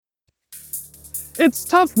It's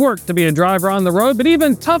tough work to be a driver on the road, but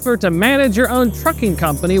even tougher to manage your own trucking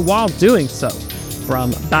company while doing so.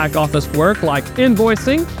 From back office work like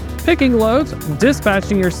invoicing, picking loads,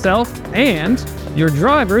 dispatching yourself and your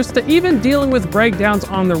drivers, to even dealing with breakdowns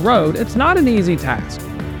on the road, it's not an easy task.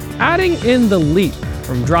 Adding in the leap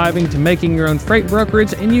from driving to making your own freight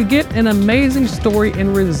brokerage, and you get an amazing story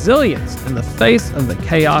and resilience in the face of the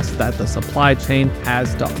chaos that the supply chain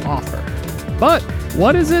has to offer. But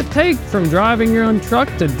what does it take from driving your own truck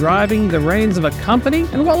to driving the reins of a company?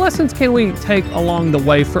 And what lessons can we take along the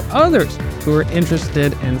way for others who are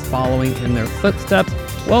interested in following in their footsteps?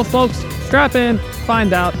 Well, folks, strap in,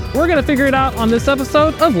 find out. We're going to figure it out on this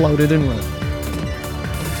episode of Loaded and Rolling.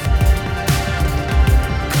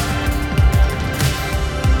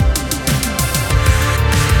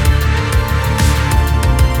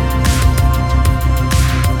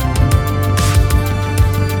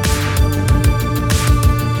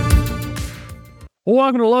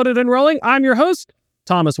 Welcome to Loaded and Rolling. I'm your host,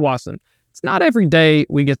 Thomas Wasson. It's not every day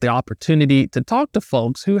we get the opportunity to talk to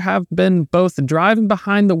folks who have been both driving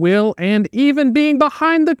behind the wheel and even being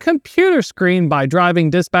behind the computer screen by driving,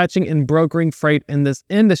 dispatching, and brokering freight in this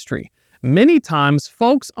industry. Many times,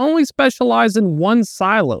 folks only specialize in one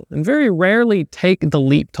silo and very rarely take the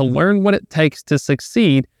leap to learn what it takes to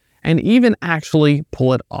succeed and even actually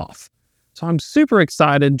pull it off. So I'm super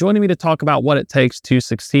excited. Joining me to talk about what it takes to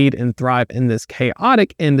succeed and thrive in this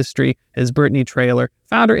chaotic industry is Brittany Traylor,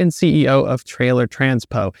 founder and CEO of Traylor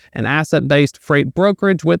Transpo, an asset-based freight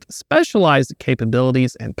brokerage with specialized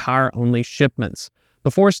capabilities and power-only shipments.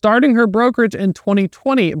 Before starting her brokerage in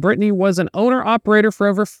 2020, Brittany was an owner-operator for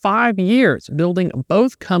over 5 years, building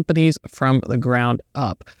both companies from the ground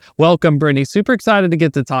up. Welcome, Brittany. Super excited to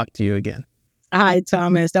get to talk to you again. Hi,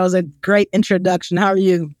 Thomas. That was a great introduction. How are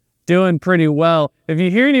you? Doing pretty well. If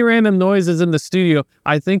you hear any random noises in the studio,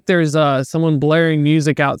 I think there's someone blaring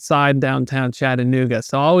music outside downtown Chattanooga.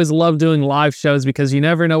 So I always love doing live shows because you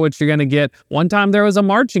never know what you're going to get. One time there was a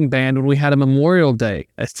marching band when we had a Memorial Day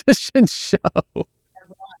edition show.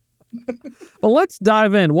 Well, let's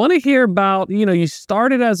dive in. Want to hear about, you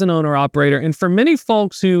started as an owner-operator, and for many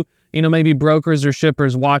folks who, maybe brokers or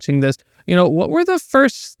shippers watching this, what were the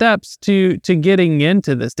first steps to getting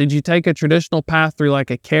into this? Did you take a traditional path through like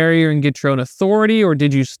a carrier and get your own authority, or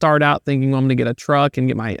did you start out thinking, well, I'm going to get a truck and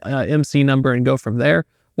get my MC number and go from there?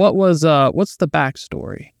 What's the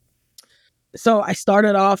backstory? So I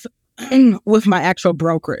started off with my actual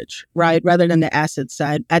brokerage, right? Rather than the asset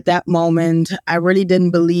side. At that moment, I really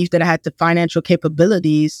didn't believe that I had the financial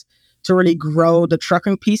capabilities to really grow the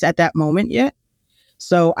trucking piece at that moment yet.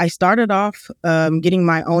 So I started off getting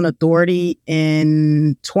my own authority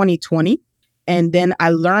in 2020. And then I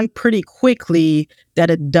learned pretty quickly that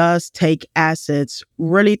it does take assets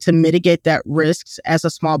really to mitigate that risks as a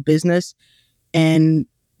small business and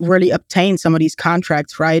really obtain some of these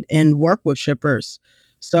contracts, right? And work with shippers.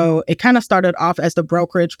 So it kind of started off as the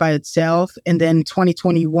brokerage by itself. And then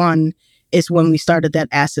 2021 is when we started that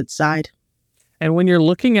asset side. And when you're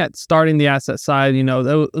looking at starting the asset side,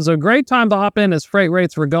 it was a great time to hop in as freight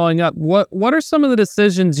rates were going up. What are some of the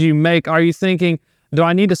decisions you make? Are you thinking, do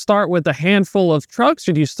I need to start with a handful of trucks,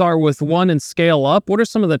 or do you start with one and scale up? What are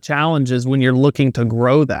some of the challenges when you're looking to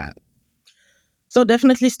grow that? So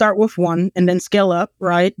definitely start with one and then scale up,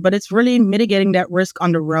 right? But it's really mitigating that risk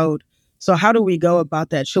on the road. So how do we go about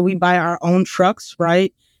that? Should we buy our own trucks,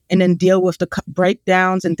 right? And then deal with the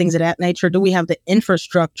breakdowns and things of that nature? Do we have the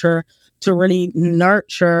infrastructure to really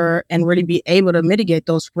nurture and really be able to mitigate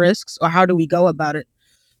those risks, or how do we go about it?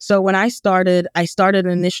 So when I started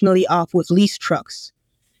initially off with lease trucks,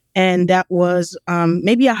 and that was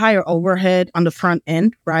maybe a higher overhead on the front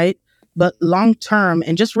end, right? But long term,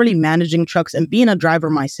 and just really managing trucks and being a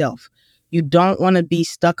driver myself, you don't want to be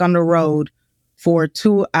stuck on the road for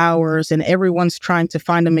 2 hours and everyone's trying to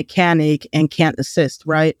find a mechanic and can't assist,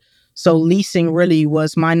 right? So leasing really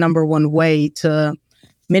was my number one way to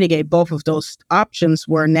mitigate both of those options,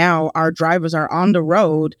 where now our drivers are on the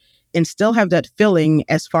road and still have that feeling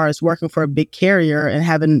as far as working for a big carrier and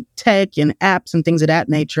having tech and apps and things of that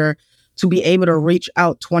nature to be able to reach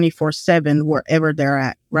out 24/7 wherever they're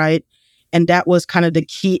at, right? And that was kind of the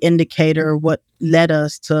key indicator, what led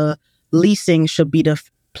us to leasing should be the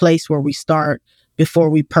place where we start before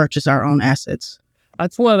we purchase our own assets.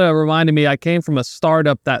 That's what reminded me. I came from a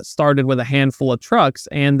startup that started with a handful of trucks,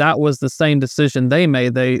 and that was the same decision they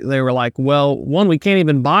made. They were like, well, one, we can't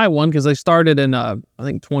even buy one because they started in, I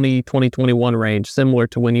think, 2021 range, similar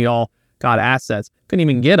to when you all got assets. Couldn't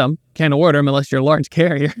even get them, can't order them unless you're a large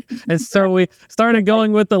carrier. And so we started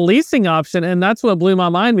going with the leasing option, and that's what blew my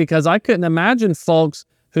mind because I couldn't imagine folks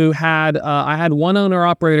who had, I had one owner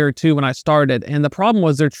operator or two when I started. And the problem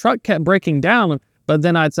was their truck kept breaking down. But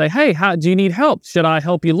then I'd say, hey, how do you need help? Should I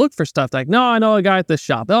help you look for stuff? Like, no, I know a guy at this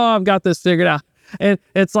shop. Oh, I've got this figured out. And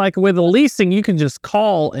it's like with leasing, you can just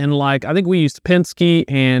call and like, I think we used Penske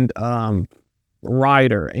and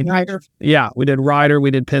Ryder. Yeah, we did Ryder,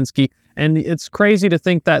 we did Penske. And it's crazy to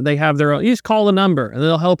think that they have their own. You just call the number and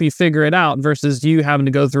they'll help you figure it out versus you having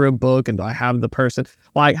to go through a book and I have the person.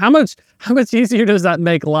 Like how much easier does that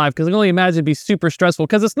make life? Because I can only imagine it'd be super stressful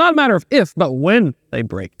because it's not a matter of if, but when they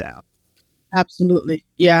break down. Absolutely.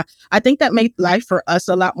 Yeah. I think that made life for us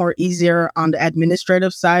a lot more easier on the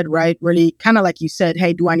administrative side, right? Really kind of like you said,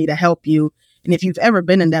 hey, do I need to help you? And if you've ever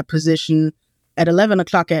been in that position at 11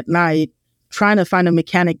 o'clock at night, trying to find a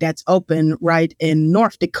mechanic that's open, right, in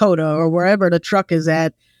North Dakota or wherever the truck is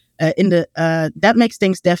at, that makes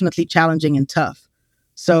things definitely challenging and tough.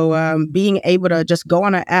 So being able to just go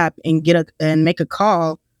on an app and make a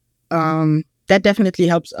call, that definitely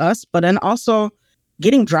helps us. But then also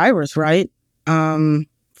getting drivers, right?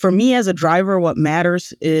 For me as a driver, what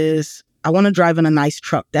matters is I want to drive in a nice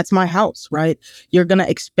truck. That's my house, right? You're going to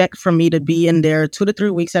expect from me to be in there 2 to 3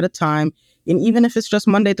 weeks at a time. And even if it's just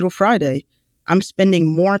Monday through Friday, I'm spending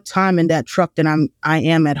more time in that truck than I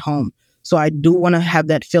am at home. So I do want to have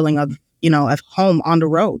that feeling of, of home on the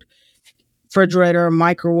road. Refrigerator,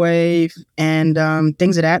 microwave, and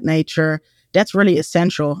things of that nature. That's really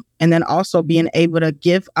essential. And then also being able to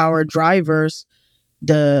give our drivers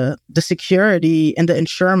the security and the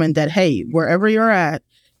insurance that, hey, wherever you're at,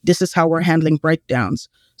 this is how we're handling breakdowns.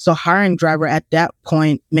 So hiring driver at that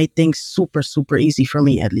point made things super, super easy for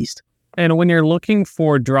me, at least. And when you're looking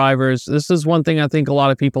for drivers, this is one thing I think a lot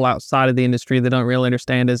of people outside of the industry that don't really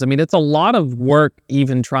understand is, it's a lot of work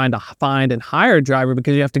even trying to find and hire a driver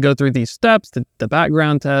because you have to go through these steps, the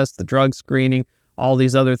background test, the drug screening, all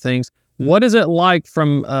these other things. What is it like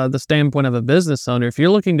from the standpoint of a business owner? If you're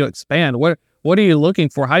looking to expand, what are you looking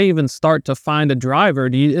for? How do you even start to find a driver?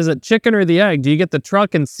 Is it chicken or the egg? Do you get the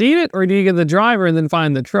truck and seat it, or do you get the driver and then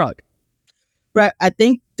find the truck? Right. I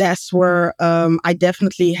think that's where I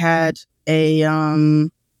definitely had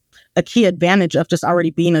a key advantage of just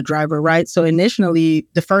already being a driver, right? So initially,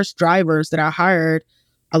 the first drivers that I hired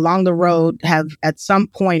along the road have at some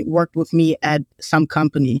point worked with me at some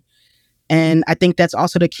company. And I think that's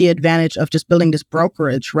also the key advantage of just building this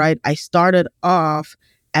brokerage, right? I started off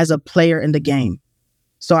as a player in the game.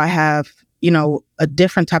 So I have, a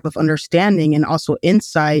different type of understanding and also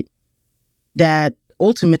insight that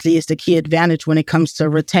ultimately is the key advantage when it comes to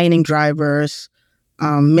retaining drivers,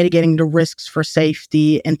 mitigating the risks for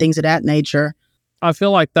safety and things of that nature. I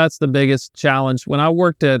feel like that's the biggest challenge. When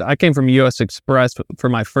I came from US Express for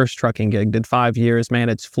my first trucking gig, did 5 years,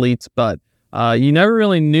 managed fleets, but you never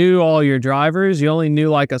really knew all your drivers. You only knew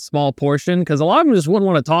like a small portion because a lot of them just wouldn't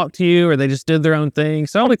want to talk to you or they just did their own thing.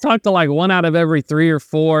 So I only talked to like 1 out of every 3 or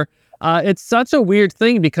 4. It's such a weird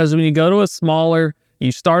thing because when you go to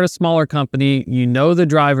you start a smaller company, you know the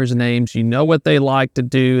drivers' names, you know what they like to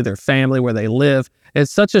do, their family, where they live.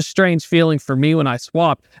 It's such a strange feeling for me when I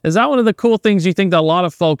swapped. Is that one of the cool things you think that a lot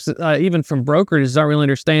of folks, even from brokerages, don't really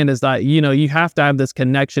understand is that, you have to have this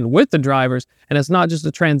connection with the drivers and it's not just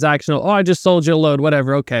a transactional, I just sold you a load,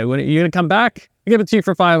 whatever. Okay, when you're going to come back, I give it to you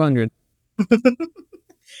for $500.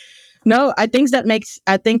 No, I think that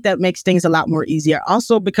makes things a lot more easier.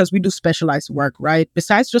 Also because we do specialized work, right?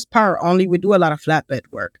 Besides just power only, we do a lot of flatbed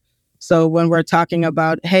work. So when we're talking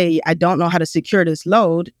about, hey, I don't know how to secure this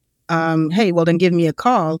load, hey, well then give me a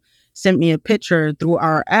call, send me a picture through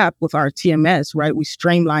our app with our TMS, right? We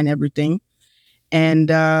streamline everything. And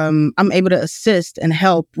I'm able to assist and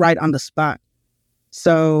help right on the spot.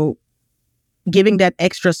 So giving that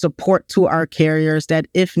extra support to our carriers that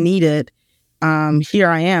if needed, here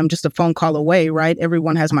I am, just a phone call away, right?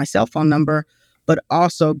 Everyone has my cell phone number, but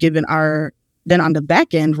also then on the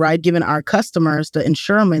back end, right, giving our customers the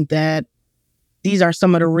insurance that these are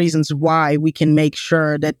some of the reasons why we can make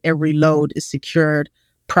sure that every load is secured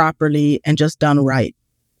properly and just done right.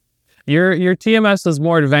 Your TMS was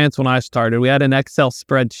more advanced when I started. We had an Excel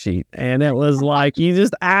spreadsheet and it was like you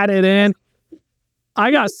just add it in. I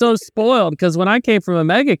got so spoiled because when I came from a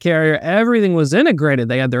mega carrier, everything was integrated.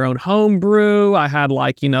 They had their own home brew. I had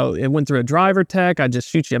it went through a driver tech. I just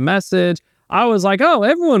shoot you a message. I was like, oh,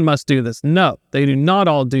 everyone must do this. No, they do not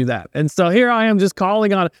all do that. And so here I am just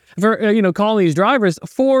calling these drivers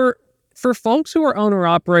for folks who are owner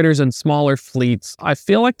operators in smaller fleets. I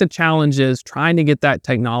feel like the challenge is trying to get that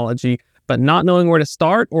technology, but not knowing where to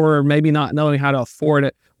start or maybe not knowing how to afford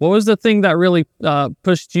it. What was the thing that really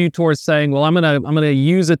pushed you towards saying, well, I'm gonna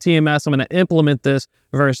use a TMS, I'm gonna implement this,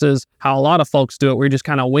 versus how a lot of folks do it, where you're just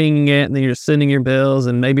kind of winging it and then you're sending your bills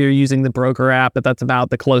and maybe you're using the broker app, but that's about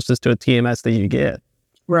the closest to a TMS that you get.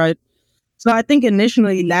 Right. So I think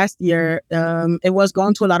initially last year, it was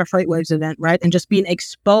going to a lot of FreightWaves event, right? And just being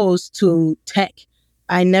exposed to tech.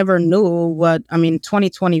 I never knew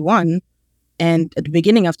 2021 and at the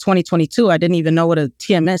beginning of 2022, I didn't even know what a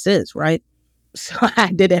TMS is, right? So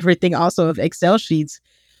I did everything also of Excel sheets.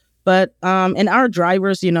 But and our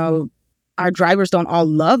drivers, our drivers don't all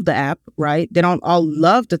love the app, right? They don't all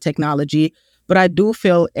love the technology, but I do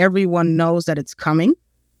feel everyone knows that it's coming,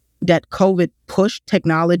 that COVID pushed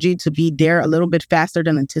technology to be there a little bit faster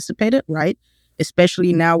than anticipated, right?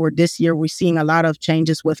 Especially now where this year we're seeing a lot of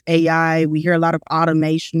changes with AI. We hear a lot of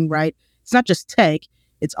automation, right? It's not just tech.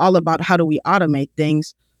 It's all about how do we automate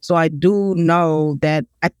things. So I do know that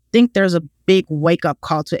I think there's a big wake up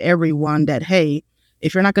call to everyone that, hey,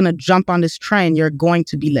 if you're not going to jump on this train, you're going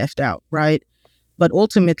to be left out, right? But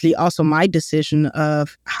ultimately also my decision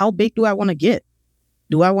of how big do I want to get?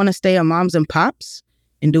 Do I want to stay a moms and pops?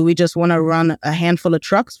 And do we just want to run a handful of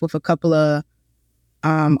trucks with a couple of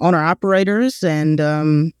owner operators?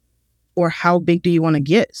 And or how big do you want to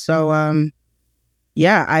get? So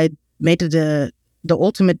I made the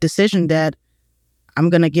ultimate decision that I'm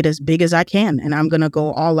gonna get as big as I can, and I'm gonna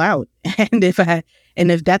go all out. And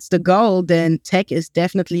if that's the goal, then tech is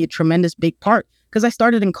definitely a tremendous big part. Because I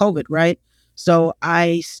started in COVID, right? So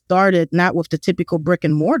I started not with the typical brick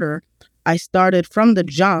and mortar. I started from the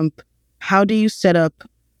jump. How do you set up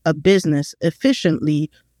a business efficiently,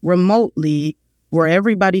 remotely, where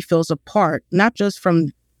everybody feels a part, not just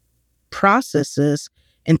from processes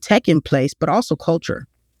and tech in place, but also culture?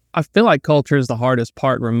 I feel like culture is the hardest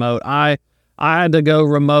part remote. I had to go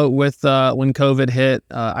remote with when COVID hit.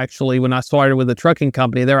 Actually, when I started with a trucking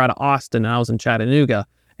company, they're out of Austin, and I was in Chattanooga.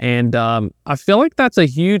 And I feel like that's a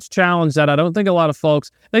huge challenge that I don't think a lot of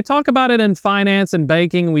folks, they talk about it in finance and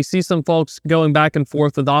banking. We see some folks going back and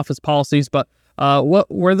forth with office policies, but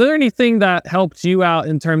were there anything that helped you out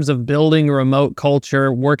in terms of building a remote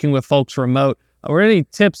culture, working with folks remote? Or any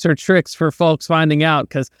tips or tricks for folks finding out?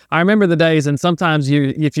 Because I remember the days, and sometimes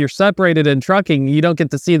if you're separated in trucking, you don't get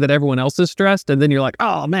to see that everyone else is stressed, and then you're like,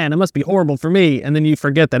 oh man, it must be horrible for me, and then you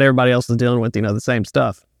forget that everybody else is dealing with the same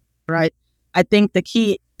stuff. Right. I think the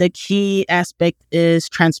key aspect is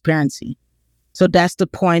transparency. So that's the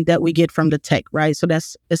point that we get from the tech, right? So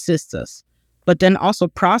that's assists us, but then also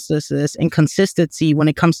processes and consistency when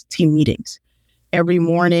it comes to team meetings. Every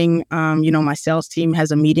morning, my sales team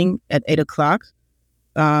has a meeting at 8:00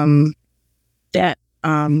 that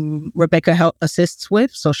Rebecca assists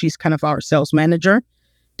with. So she's kind of our sales manager.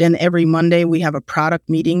 Then every Monday we have a product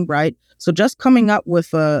meeting, right? So just coming up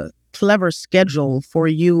with a clever schedule for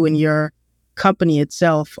you and your company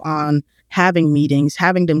itself on having meetings,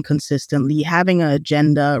 having them consistently, having an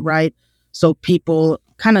agenda, right? So people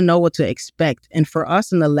kind of know what to expect. And for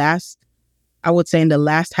us in the last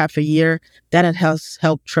half a year, that has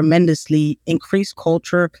helped tremendously increase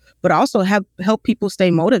culture, but also help people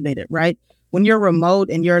stay motivated, right? When you're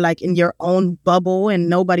remote and you're like in your own bubble and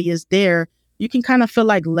nobody is there, you can kind of feel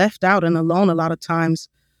like left out and alone a lot of times.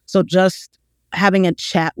 So just having a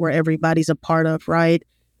chat where everybody's a part of, right?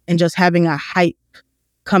 And just having a hype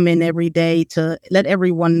come in every day to let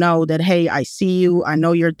everyone know that, hey, I see you, I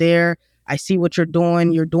know you're there, I see what you're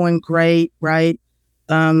doing great, right?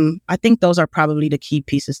 I think those are probably the key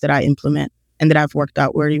pieces that I implement and that I've worked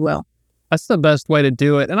out really well. That's the best way to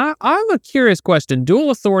do it. And I have a curious question.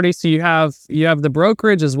 Dual authority, so you have the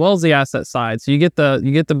brokerage as well as the asset side. So you get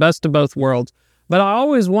the best of both worlds. But I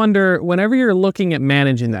always wonder, whenever you're looking at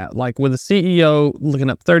managing that, like with a CEO looking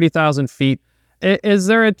up 30,000 feet, is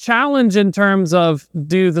there a challenge in terms of,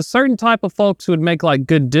 do the certain type of folks who would make like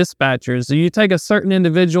good dispatchers, do you take a certain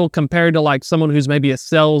individual compared to like someone who's maybe a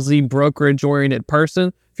salesy, brokerage-oriented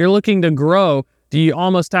person? If you're looking to grow, do you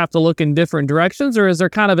almost have to look in different directions, or is there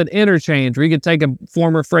kind of an interchange where you could take a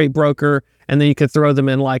former freight broker and then you could throw them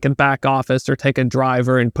in like a back office, or take a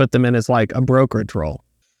driver and put them in as like a brokerage role?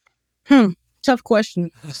 Tough question.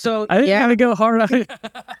 So I didn't want to go hard on it.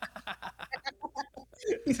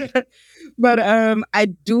 But I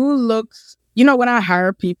do look, when I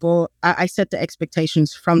hire people, I set the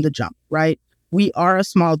expectations from the jump, right? We are a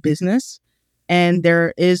small business, and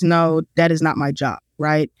that is not my job,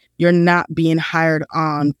 right? You're not being hired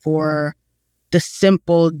on for the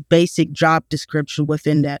simple, basic job description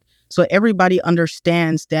within that. So everybody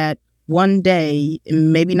understands that one day,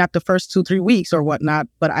 maybe not the first 2-3 weeks or whatnot,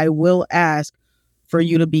 but I will ask for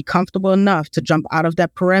you to be comfortable enough to jump out of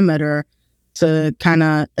that perimeter, to kind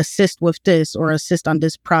of assist with this or assist on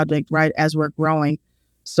this project, right, as we're growing.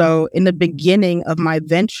 So in the beginning of my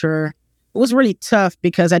venture, it was really tough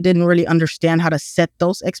because I didn't really understand how to set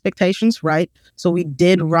those expectations, right? So we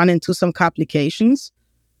did run into some complications.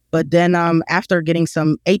 But then after getting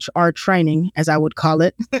some HR training, as I would call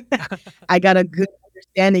it, I got a good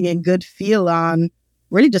understanding and good feel on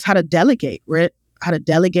really just how to delegate, right? How to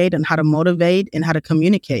delegate and how to motivate and how to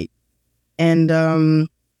communicate. And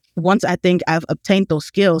once I think I've obtained those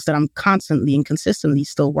skills that I'm constantly and consistently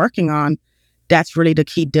still working on, that's really the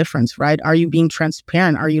key difference, right? Are you being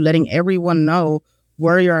transparent? Are you letting everyone know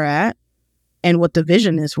where you're at and what the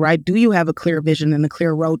vision is, right? Do you have a clear vision and a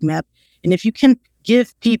clear roadmap? And if you can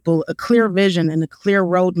give people a clear vision and a clear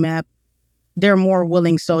roadmap, they're more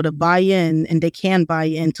willing so to buy in, and they can buy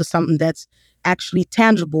into something that's actually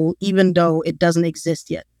tangible, even though it doesn't exist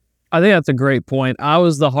yet. I think that's a great point.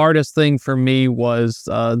 The hardest thing for me was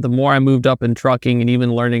the more I moved up in trucking and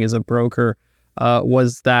even learning as a broker,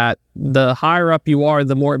 was that the higher up you are,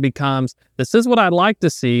 the more it becomes, this is what I'd like to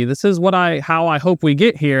see. This is how I hope we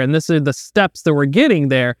get here. And this is the steps that we're getting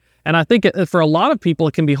there. And I think for a lot of people,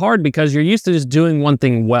 it can be hard because you're used to just doing one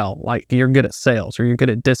thing well. Like you're good at sales or you're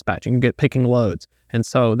good at dispatching, you're good at picking loads. And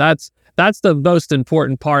so that's the most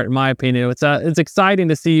important part, in my opinion. It's exciting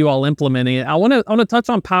to see you all implementing it. I want to touch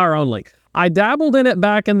on power only. I dabbled in it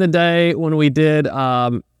back in the day when we did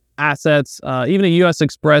assets. Even at US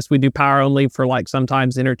Express, we do power only for like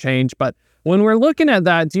sometimes interchange. But when we're looking at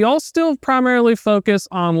that, do y'all still primarily focus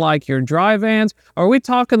on like your dry vans? Or are we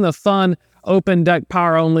talking the fun open deck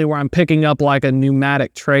power only where I'm picking up like a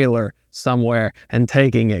pneumatic trailer somewhere and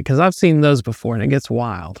taking it? Because I've seen those before and it gets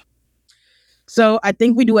wild. So I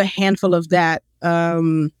think we do a handful of that.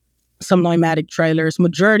 Some pneumatic trailers.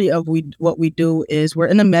 Majority of what we do is we're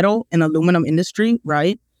in the metal and aluminum industry,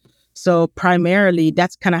 right? So primarily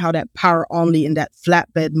that's kind of how that power only and that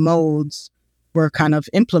flatbed modes were kind of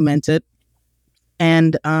implemented.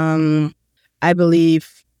 And I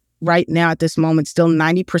believe right now at this moment, still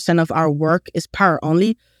 90% of our work is power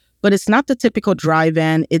only, but it's not the typical dry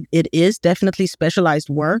van. It is definitely specialized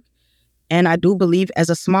work. And I do believe as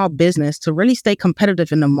a small business, to really stay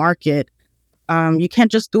competitive in the market, you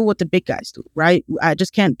can't just do what the big guys do, right? I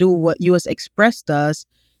just can't do what US Express does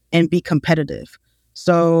and be competitive.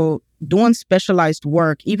 So doing specialized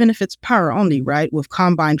work, even if it's power only, right, with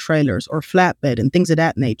combine trailers or flatbed and things of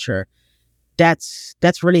that nature, that's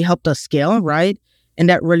really helped us scale, right? And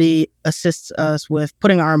that really assists us with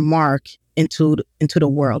putting our mark into the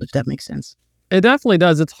world, if that makes sense. It definitely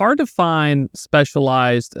does. It's hard to find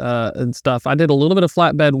specialized and stuff. I did a little bit of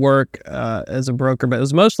flatbed work as a broker, but it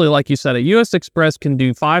was mostly, like you said, a US Express can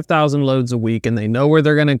do 5,000 loads a week and they know where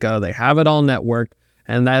they're going to go. They have it all networked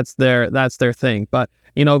and that's their thing. But,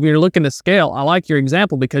 you know, if you're looking to scale, I like your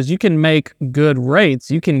example because you can make good rates.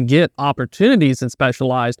 You can get opportunities in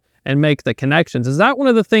specialized and make the connections. Is that one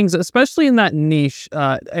of the things, especially in that niche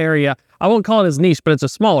area? I won't call it as niche, but it's a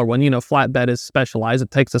smaller one. You know, flatbed is specialized.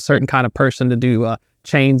 It takes a certain kind of person to do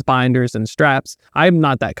chains, binders, and straps. I'm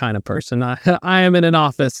not that kind of person. I am in an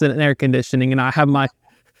office in air conditioning, and I have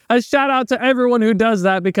a shout out to everyone who does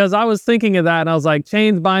that because I was thinking of that, and I was like,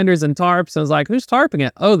 chains, binders, and tarps. And I was like, who's tarping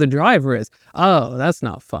it? Oh, the driver is. Oh, that's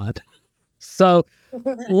not fun. So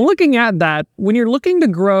looking at that, when you're looking to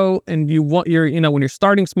grow and when you're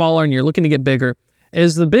starting smaller and you're looking to get bigger,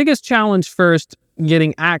 is the biggest challenge first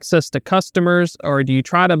getting access to customers, or do you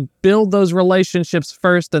try to build those relationships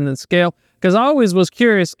first and then scale? Because I always was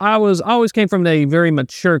curious. I always came from a very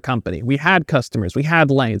mature company. We had customers, we had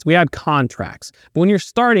lanes, we had contracts. But when you're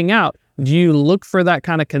starting out, do you look for that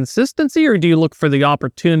kind of consistency, or do you look for the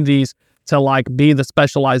opportunities to like be the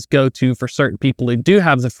specialized go-to for certain people who do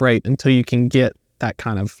have the freight until you can get that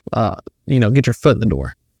kind of, get your foot in the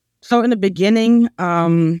door? So in the beginning,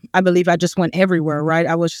 I believe I just went everywhere, right?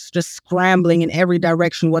 I was just scrambling in every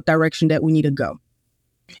direction, what direction that we need to go.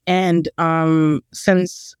 And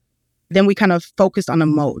since then we kind of focused on a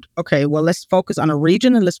mode. Okay, well, let's focus on a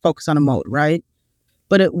region and let's focus on a mode, right?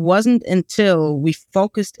 But it wasn't until we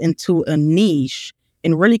focused into a niche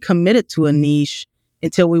and really committed to a niche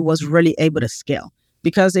until we was really able to scale.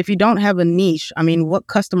 Because if you don't have a niche, I mean, what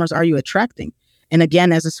customers are you attracting? And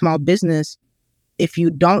again, as a small business, if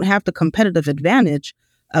you don't have the competitive advantage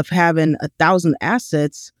of having 1,000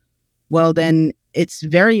 assets, well, then it's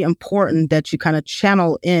very important that you kind of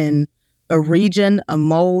channel in a region, a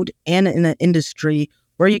mode, and in an industry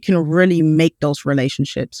where you can really make those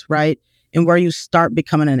relationships, right? And where you start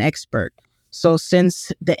becoming an expert. So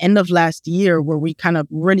since the end of last year, where we kind of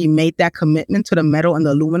really made that commitment to the metal and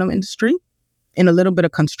the aluminum industry and a little bit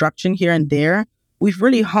of construction here and there, we've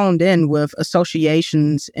really honed in with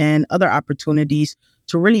associations and other opportunities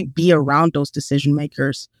to really be around those decision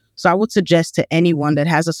makers. So I would suggest to anyone that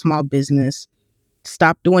has a small business,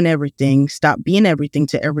 stop doing everything, stop being everything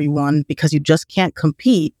to everyone because you just can't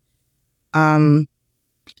compete.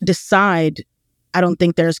 Decide, I don't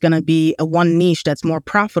think there's going to be a one niche that's more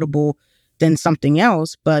profitable than something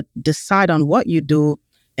else, but decide on what you do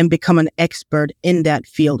and become an expert in that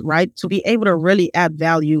field, right? To be able to really add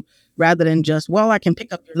value rather than just, well, I can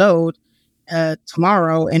pick up your load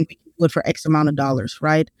tomorrow and we can do it for X amount of dollars,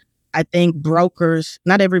 right? I think brokers,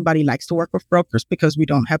 not everybody likes to work with brokers because we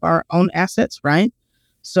don't have our own assets, right?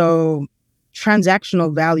 So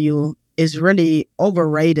transactional value is really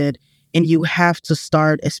overrated, and you have to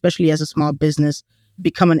start, especially as a small business,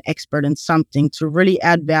 become an expert in something to really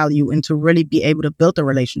add value and to really be able to build a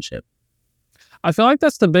relationship. I feel like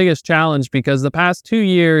that's the biggest challenge because the past 2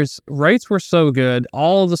 years, rates were so good.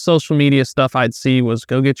 All of the social media stuff I'd see was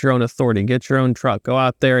go get your own authority, get your own truck, go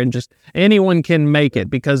out there and just anyone can make it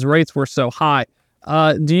because rates were so high.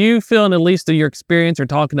 Do you feel, in at least through your experience or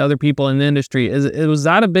talking to other people in the industry, was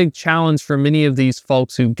that a big challenge for many of these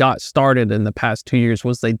folks who got started in the past 2 years?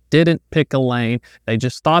 Was they didn't pick a lane, they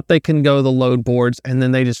just thought they can go the load boards, and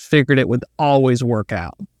then they just figured it would always work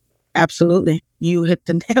out? Absolutely. You hit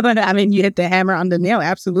the nail. I mean, you hit the hammer on the nail.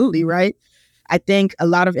 Absolutely, right? I think a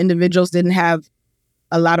lot of individuals didn't have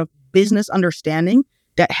a lot of business understanding.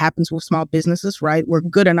 That happens with small businesses, right? We're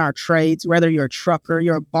good in our trades, whether you're a trucker,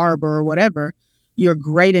 you're a barber, or whatever. You're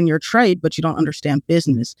great in your trade, but you don't understand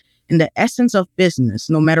business. And the essence of business,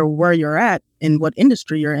 no matter where you're at and what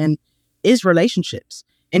industry you're in, is relationships.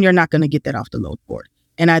 And you're not going to get that off the load board.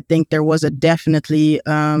 And I think there was definitely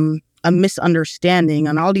a misunderstanding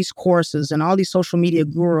on all these courses and all these social media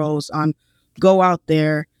gurus on go out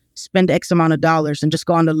there, spend X amount of dollars and just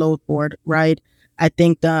go on the load board, right? I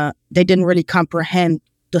think they didn't really comprehend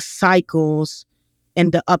the cycles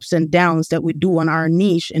and the ups and downs that we do on our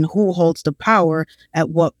niche and who holds the power at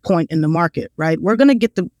what point in the market, right? We're going to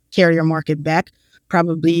get the carrier market back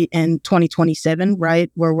probably in 2027, right?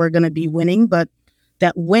 Where we're going to be winning, but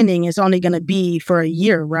that winning is only going to be for a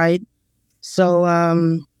year, right? So,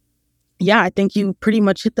 yeah, I think you pretty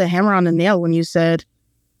much hit the hammer on the nail when you said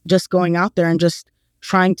just going out there and just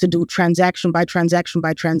trying to do transaction by transaction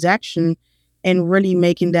by transaction and really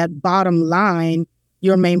making that bottom line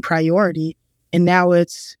your main priority. And now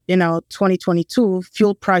it's, 2022,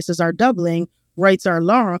 fuel prices are doubling, rates are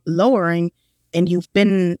lowering, and you've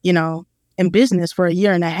been, in business for a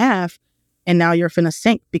year and a half, and now you're finna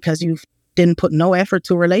sink because you didn't put no effort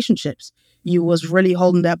to relationships. You was really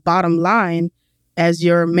holding that bottom line as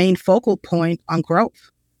your main focal point on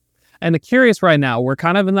growth. And curious right now, we're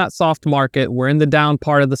kind of in that soft market. We're in the down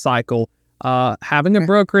part of the cycle. Having a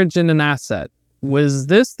brokerage and an asset, was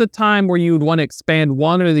this the time where you would want to expand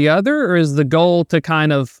one or the other? Or is the goal to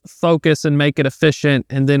kind of focus and make it efficient?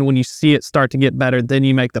 And then when you see it start to get better, then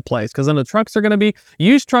you make the plays? Because then the trucks are going to be,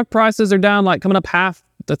 used truck prices are down, like coming up half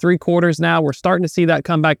to 3/4 now. We're starting to see that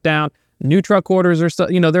come back down. New truck orders are so,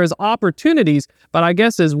 there's opportunities, but I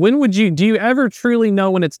guess do you ever truly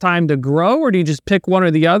know when it's time to grow, or do you just pick one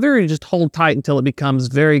or the other and you just hold tight until it becomes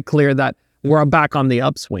very clear that we're back on the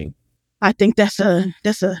upswing? I think that's a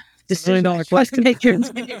decision question.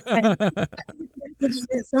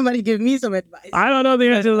 Somebody give me some advice. I don't know the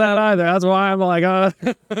answer to that either. That's why I'm like,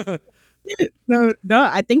 No,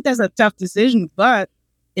 I think that's a tough decision, but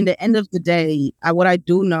in the end of the day, what I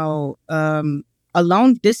do know,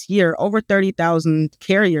 alone this year, over 30,000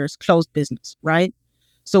 carriers closed business, right?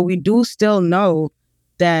 So we do still know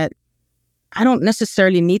that I don't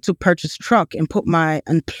necessarily need to purchase truck and put my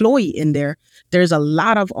employee in there. There's a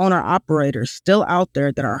lot of owner-operators still out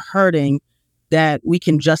there that are hurting that we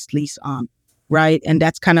can just lease on, right? And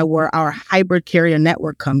that's kind of where our hybrid carrier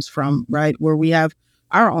network comes from, right? Where we have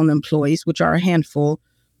our own employees, which are a handful,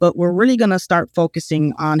 but we're really going to start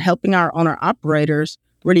focusing on helping our owner-operators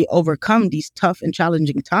really overcome these tough and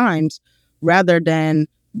challenging times rather than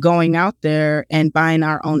going out there and buying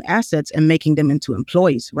our own assets and making them into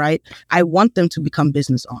employees, right? I want them to become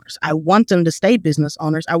business owners. I want them to stay business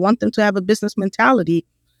owners. I want them to have a business mentality.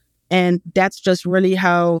 And that's just really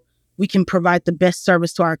how we can provide the best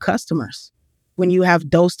service to our customers when you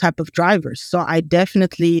have those type of drivers. So I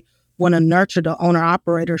definitely want to nurture the owner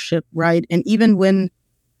operatorship, right? And even when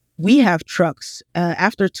we have trucks,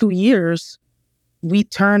 after 2 years, we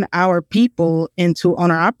turn our people into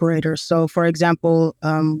owner operators. So for example,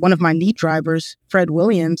 one of my lead drivers, Fred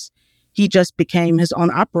Williams, he just became his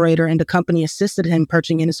own operator and the company assisted him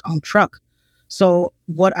purchasing his own truck. So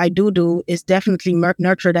what I do is definitely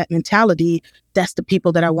nurture that mentality. That's the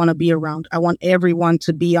people that I want to be around. I want everyone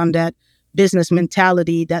to be on that business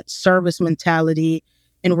mentality, that service mentality,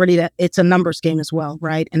 and really that it's a numbers game as well,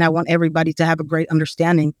 right? And I want everybody to have a great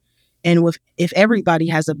understanding. And if everybody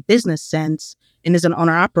has a business sense and is an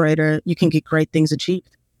owner-operator, you can get great things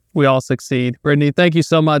achieved. We all succeed. Brittany, thank you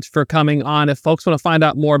so much for coming on. If folks want to find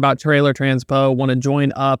out more about Traylor Transpo, want to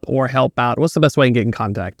join up or help out, what's the best way to get in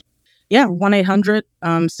contact? Yeah,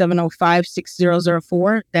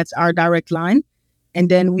 1-800-705-6004. That's our direct line. And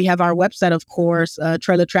then we have our website, of course,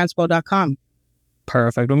 trailertranspo.com.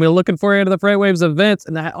 Perfect. We'll be looking forward to the Freight Waves events,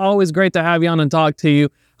 and always great to have you on and talk to you.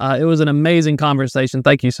 It was an amazing conversation.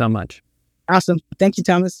 Thank you so much. Awesome. Thank you,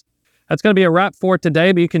 Thomas. That's going to be a wrap for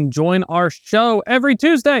today, but you can join our show every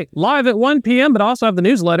Tuesday live at 1 p.m., but also have the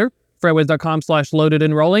newsletter, freightwaves.com/loaded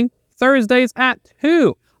and rolling, Thursdays at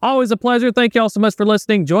 2. Always a pleasure. Thank you all so much for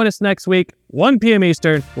listening. Join us next week, 1 p.m.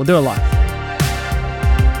 Eastern. We'll do it live.